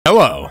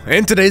Hello,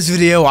 in today's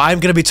video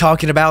I'm going to be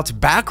talking about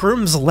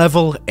Backrooms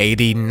level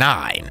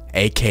 89,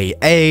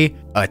 aka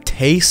A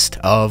Taste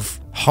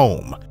of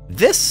Home.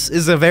 This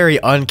is a very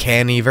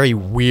uncanny, very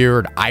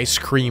weird ice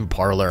cream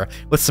parlor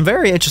with some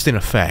very interesting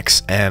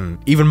effects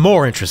and even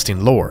more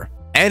interesting lore.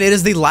 And it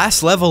is the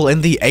last level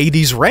in the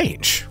 80s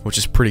range, which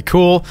is pretty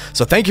cool,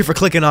 so thank you for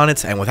clicking on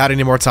it, and without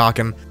any more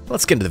talking,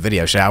 let's get into the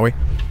video, shall we?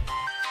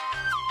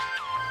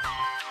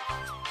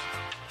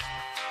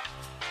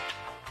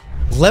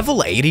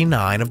 Level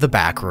 89 of the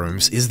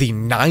Backrooms is the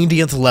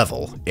 90th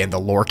level in the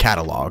lore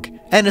catalog,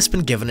 and it's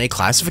been given a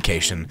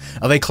classification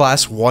of a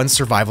Class 1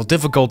 survival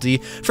difficulty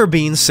for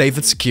being safe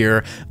and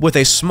secure, with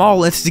a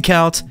small entity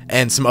count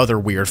and some other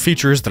weird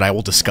features that I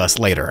will discuss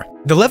later.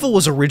 The level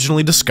was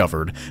originally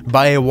discovered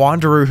by a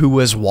wanderer who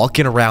was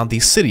walking around the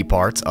city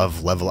part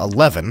of level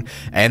 11,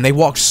 and they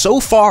walked so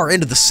far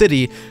into the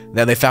city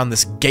that they found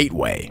this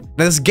gateway.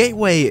 Now, this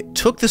gateway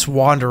took this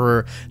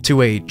wanderer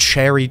to a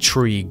cherry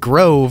tree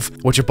grove,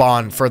 which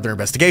upon further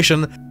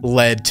investigation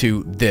led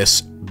to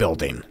this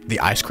building, the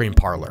ice cream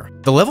parlor.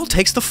 The level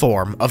takes the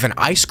form of an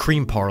ice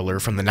cream parlor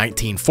from the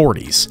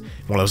 1940s,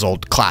 one of those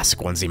old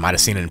classic ones you might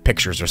have seen in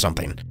pictures or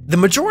something. The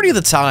majority of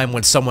the time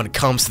when someone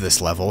comes to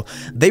this level,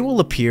 they will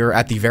appear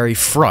at the very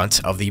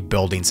front of the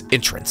building's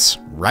entrance,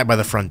 right by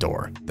the front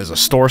door. There's a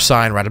store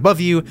sign right above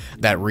you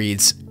that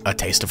reads A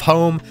Taste of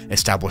Home,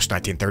 established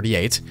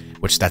 1938,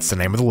 which that's the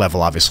name of the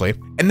level, obviously.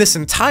 And this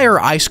entire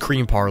ice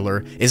cream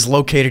parlor is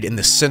located in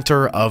the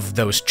center of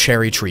those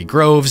cherry tree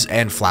groves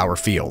and flower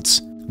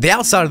fields. The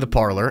outside of the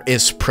parlor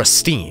is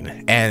pristine,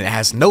 and it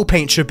has no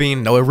paint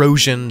chipping, no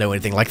erosion, no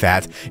anything like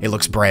that. It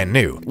looks brand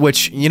new,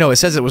 which, you know, it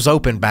says it was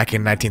opened back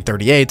in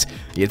 1938.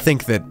 You'd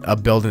think that a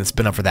building that's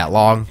been up for that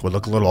long would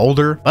look a little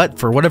older, but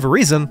for whatever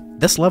reason,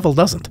 this level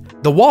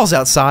doesn't. The walls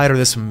outside are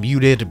this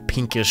muted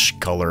pinkish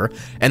color,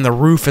 and the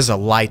roof is a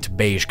light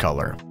beige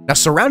color. Now,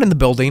 surrounding the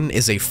building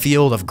is a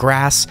field of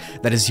grass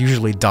that is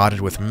usually dotted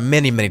with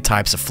many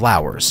types of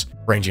flowers,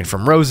 ranging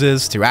from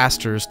roses to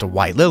asters to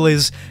white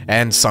lilies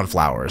and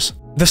sunflowers.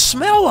 The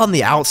smell on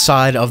the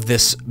outside of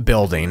this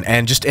building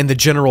and just in the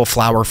general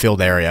flower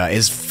field area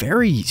is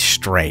very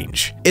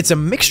strange. It's a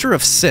mixture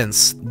of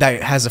scents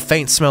that has a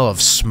faint smell of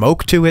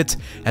smoke to it,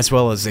 as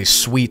well as a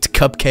sweet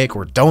cupcake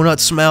or donut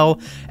smell,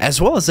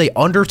 as well as an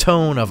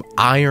undertone of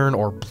iron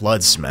or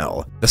blood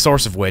smell, the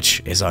source of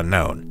which is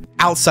unknown.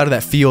 Outside of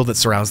that field that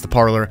surrounds the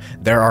parlor,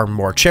 there are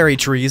more cherry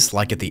trees,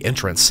 like at the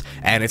entrance,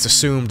 and it's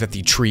assumed that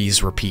the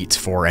trees repeat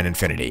for an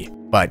infinity.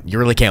 But you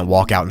really can't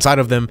walk out inside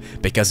of them,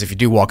 because if you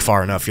do walk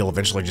far enough, you'll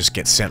eventually just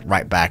get sent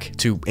right back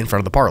to in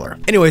front of the parlor.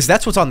 Anyways,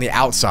 that's what's on the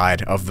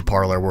outside of the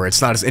parlor, where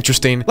it's not as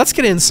interesting. Let's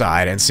get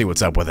inside and see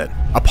what's up with it.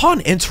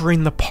 Upon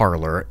entering the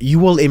parlor, you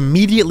will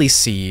immediately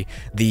see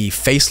the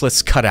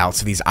faceless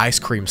cutouts of these ice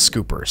cream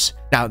scoopers.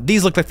 Now,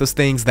 these look like those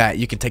things that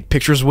you can take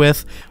pictures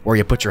with, where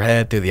you put your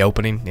head through the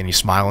opening and you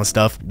smile and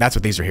stuff. That's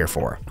what these are here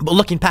for. But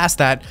looking past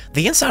that,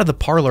 the inside of the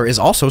parlor is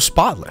also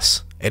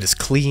spotless. It is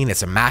clean,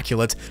 it's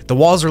immaculate, the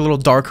walls are a little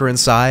darker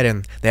inside,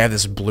 and they have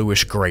this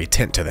bluish-gray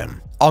tint to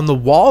them. On the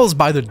walls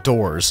by the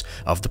doors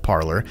of the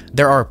parlor,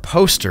 there are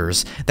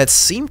posters that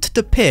seem to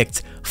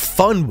depict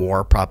Fun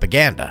War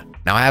propaganda.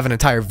 Now, I have an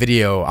entire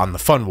video on the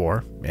Fun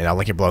War, and I'll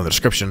link it below in the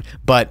description,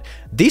 but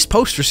these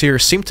posters here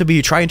seem to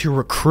be trying to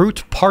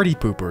recruit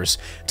Partypoopers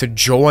to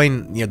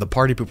join, the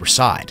Partypooper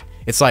side.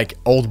 It's like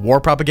old war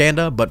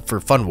propaganda, but for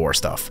Fun War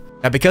stuff.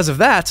 Now, because of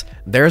that,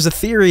 there's a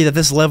theory that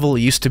this level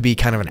used to be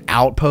kind of an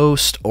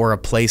outpost or a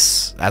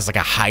place as like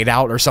a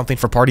hideout or something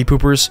for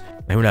Partypoopers.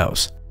 Who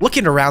knows?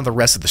 Looking around the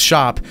rest of the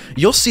shop,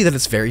 you'll see that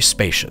it's very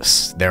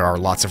spacious. There are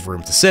lots of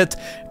room to sit,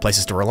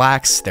 places to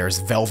relax, there's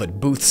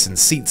velvet booths and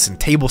seats and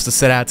tables to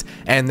sit at,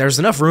 and there's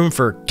enough room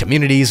for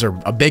communities or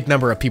a big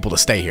number of people to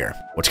stay here,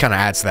 which kind of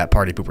adds to that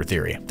Partypooper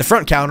theory. The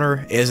front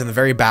counter is in the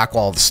very back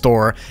wall of the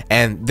store,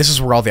 and this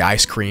is where all the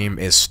ice cream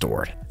is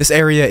stored. This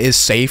area is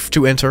safe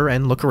to enter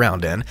and look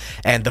around in,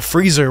 and the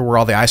freezer where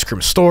all the ice cream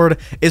is stored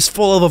is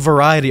full of a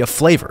variety of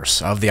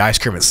flavors of the ice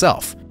cream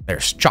itself.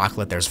 There's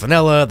chocolate, there's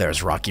vanilla,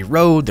 there's Rocky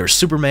Road, there's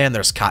Superman,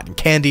 there's cotton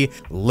candy.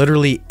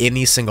 Literally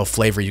any single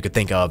flavor you could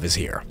think of is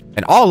here.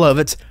 And all of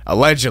it,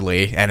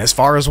 allegedly, and as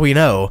far as we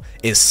know,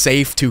 is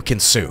safe to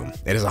consume.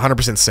 It is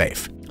 100%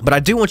 safe. But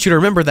I do want you to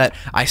remember that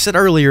I said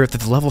earlier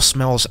that the level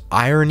smells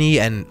irony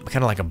and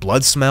kind of like a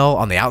blood smell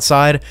on the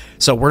outside,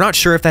 so we're not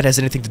sure if that has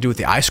anything to do with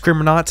the ice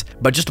cream or not,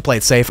 but just to play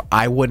it safe,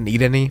 I wouldn't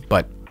eat any,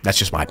 but that's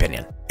just my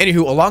opinion.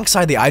 Anywho,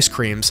 alongside the ice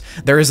creams,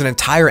 there is an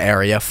entire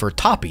area for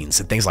toppings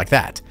and things like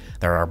that.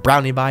 There are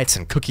brownie bites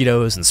and cookie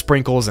doughs and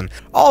sprinkles and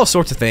all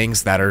sorts of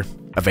things that are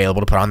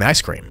available to put on the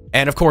ice cream.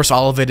 And of course,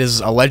 all of it is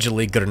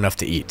allegedly good enough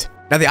to eat.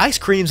 Now, the ice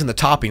creams in the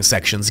topping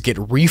sections get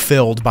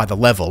refilled by the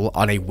level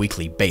on a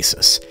weekly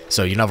basis,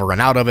 so you never run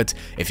out of it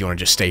if you want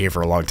to just stay here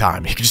for a long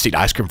time. You can just eat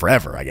ice cream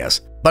forever, I guess.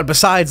 But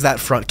besides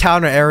that front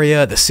counter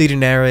area, the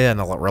seating area, and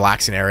the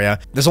relaxing area,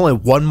 there's only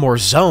one more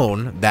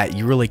zone that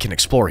you really can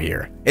explore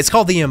here. It's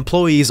called the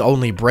Employees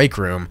Only Break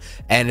Room,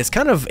 and it's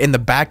kind of in the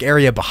back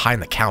area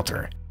behind the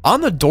counter.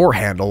 On the door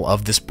handle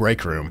of this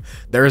break room,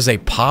 there is a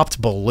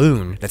popped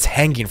balloon that's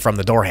hanging from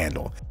the door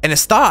handle. And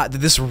it's thought that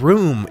this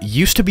room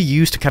used to be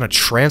used to kind of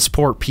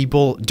transport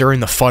people during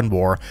the Fun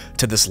War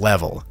to this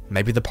level.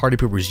 Maybe the Party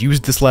Poopers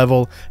used this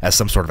level as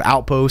some sort of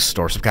outpost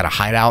or some kind of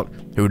hideout,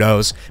 who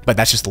knows, but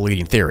that's just the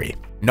leading theory.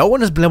 No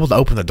one has been able to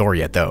open the door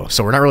yet though,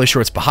 so we're not really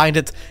sure what's behind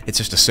it. It's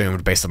just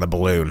assumed based on the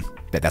balloon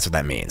that that's what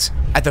that means.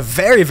 At the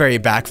very, very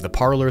back of the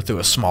parlor, through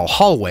a small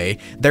hallway,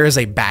 there is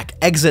a back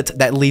exit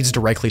that leads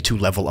directly to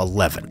level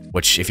 11,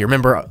 which, if you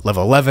remember,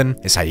 level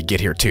 11 is how you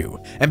get here too.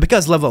 And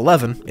because level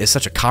 11 is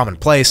such a common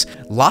place,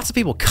 lots of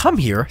people come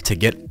here to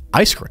get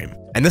ice cream.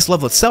 And this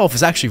level itself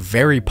is actually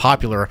very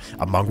popular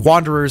among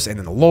wanderers and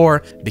in the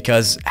lore,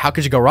 because how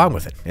could you go wrong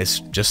with it? It's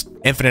just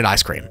infinite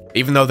ice cream.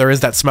 Even though there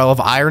is that smell of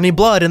irony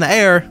blood in the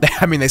air,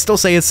 I mean, they still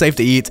say it's safe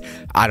to eat.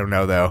 I don't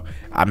know though.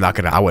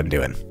 I wouldn't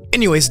do it.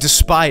 Anyways,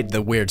 despite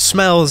the weird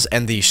smells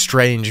and the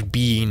strange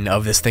being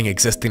of this thing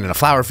existing in a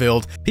flower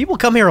field, people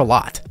come here a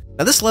lot.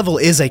 Now this level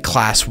is a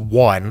class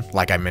 1,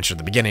 like I mentioned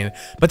at the beginning,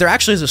 but there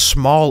actually is a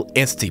small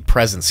entity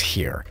presence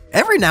here.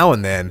 Every now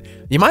and then,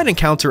 you might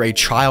encounter a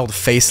child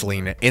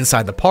faceling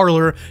inside the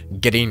parlor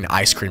getting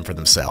ice cream for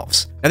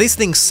themselves. Now these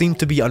things seem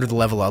to be under the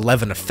level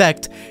 11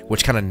 effect,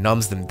 which kind of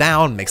numbs them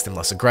down, makes them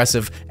less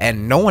aggressive,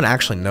 and no one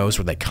actually knows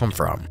where they come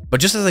from.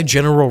 But just as a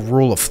general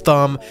rule of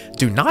thumb,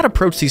 do not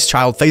approach these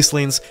child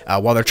facelings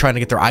while they're trying to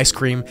get their ice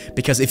cream,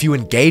 because if you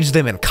engage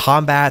them in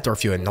combat or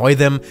if you annoy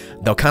them,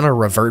 they'll kind of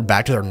revert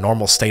back to their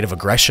normal state of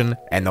aggression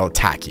and they'll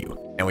attack you.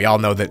 And we all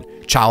know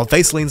that child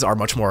facelings are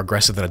much more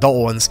aggressive than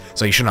adult ones,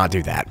 so you should not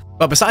do that.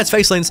 But besides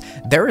facelings,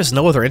 there is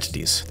no other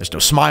entities. There's no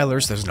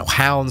smilers, there's no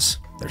hounds,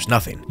 there's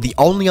nothing. The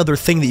only other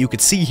thing that you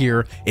could see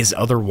here is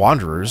other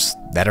wanderers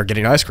that are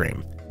getting ice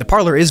cream. The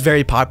parlor is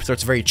very popular.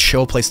 It's a very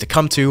chill place to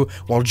come to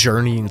while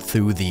journeying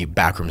through the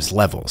Backrooms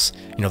levels.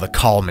 You know, the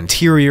calm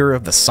interior,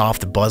 the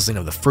soft buzzing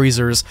of the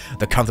freezers,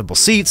 the comfortable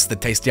seats, the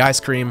tasty ice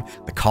cream,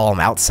 the calm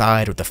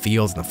outside with the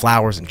fields and the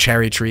flowers and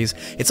cherry trees.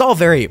 It's all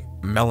very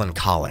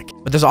melancholic.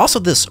 But there's also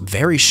this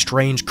very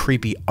strange,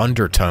 creepy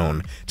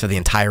undertone to the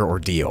entire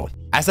ordeal.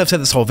 As I've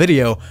said this whole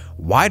video,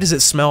 why does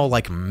it smell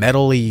like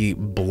metally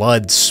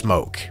blood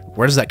smoke?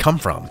 Where does that come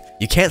from?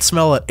 You can't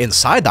smell it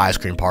inside the ice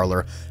cream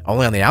parlor,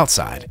 only on the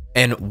outside.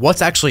 And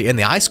what's actually in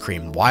the ice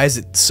cream? Why is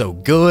it so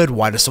good?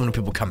 Why do so many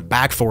people come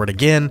back for it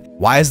again?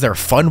 Why is there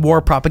Fun War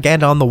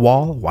propaganda on the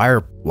wall? Why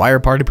are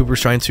Party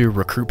Poopers trying to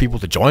recruit people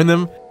to join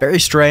them? Very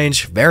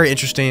strange, very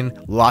interesting,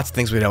 lots of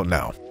things we don't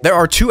know. There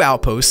are 2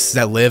 outposts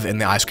that live in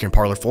the ice cream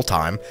parlor full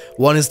time.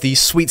 One is the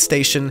Sweet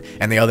Station,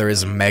 and the other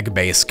is Meg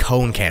Base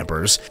Cone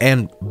Campers,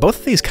 and both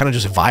of these kind of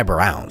just vibe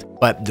around.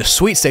 But the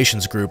Sweet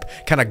Stations group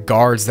kind of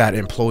guards that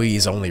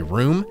employees only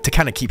room to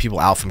kind of keep people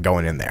out from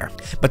going in there.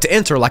 But to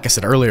enter, like I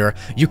said earlier,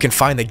 you can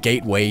find the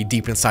gateway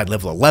deep inside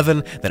level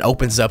 11 that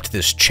opens up to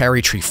this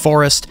cherry tree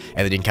forest,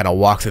 and then you can kind of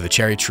walk through the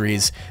cherry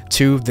trees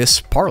to this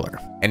parlor.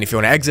 And if you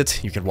want to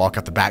exit, you can walk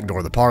out the back door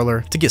of the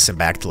parlor to get sent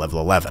back to level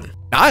 11.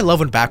 Now, I love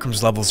when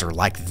Backrooms levels are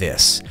like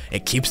this.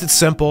 It keeps it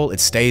simple, it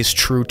stays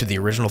true to the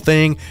original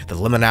thing, the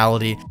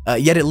liminality,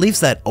 yet it leaves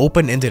that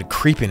open-ended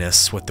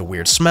creepiness with the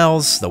weird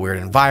smells, the weird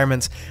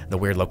environment, the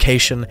weird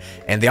location,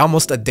 and the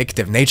almost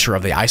addictive nature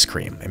of the ice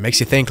cream. It makes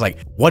you think,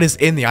 like, what is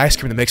in the ice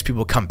cream that makes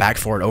people come back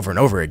for it over and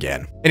over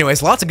again?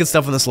 Anyways, lots of good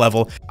stuff in this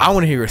level. I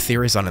want to hear your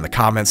theories on it in the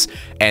comments,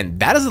 and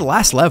that is the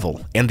last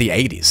level in the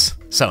 80s.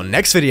 So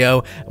next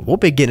video, we'll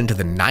be getting into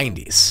the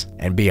 90s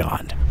and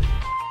beyond.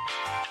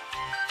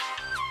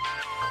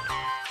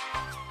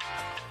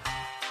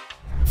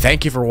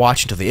 Thank you for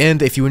watching to the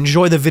end. If you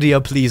enjoyed the video,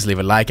 please leave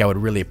a like. I would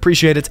really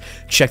appreciate it.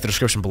 Check the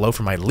description below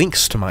for my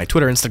links to my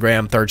Twitter,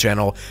 Instagram, third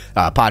channel,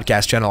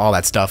 podcast channel, all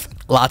that stuff.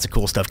 Lots of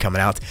cool stuff coming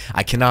out.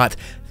 I cannot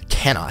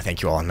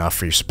thank you all enough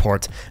for your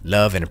support.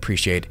 Love and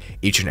appreciate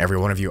each and every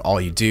one of you, all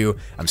you do.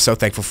 I'm so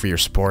thankful for your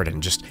support,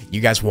 and just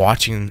you guys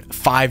watching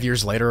 5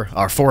 years later,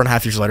 or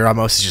 4.5 years later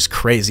almost, is just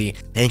crazy.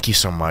 Thank you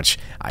so much.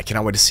 I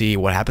cannot wait to see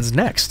what happens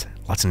next.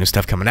 Lots of new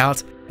stuff coming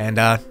out. And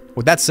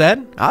with that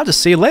said, I'll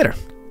just see you later.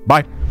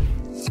 Bye.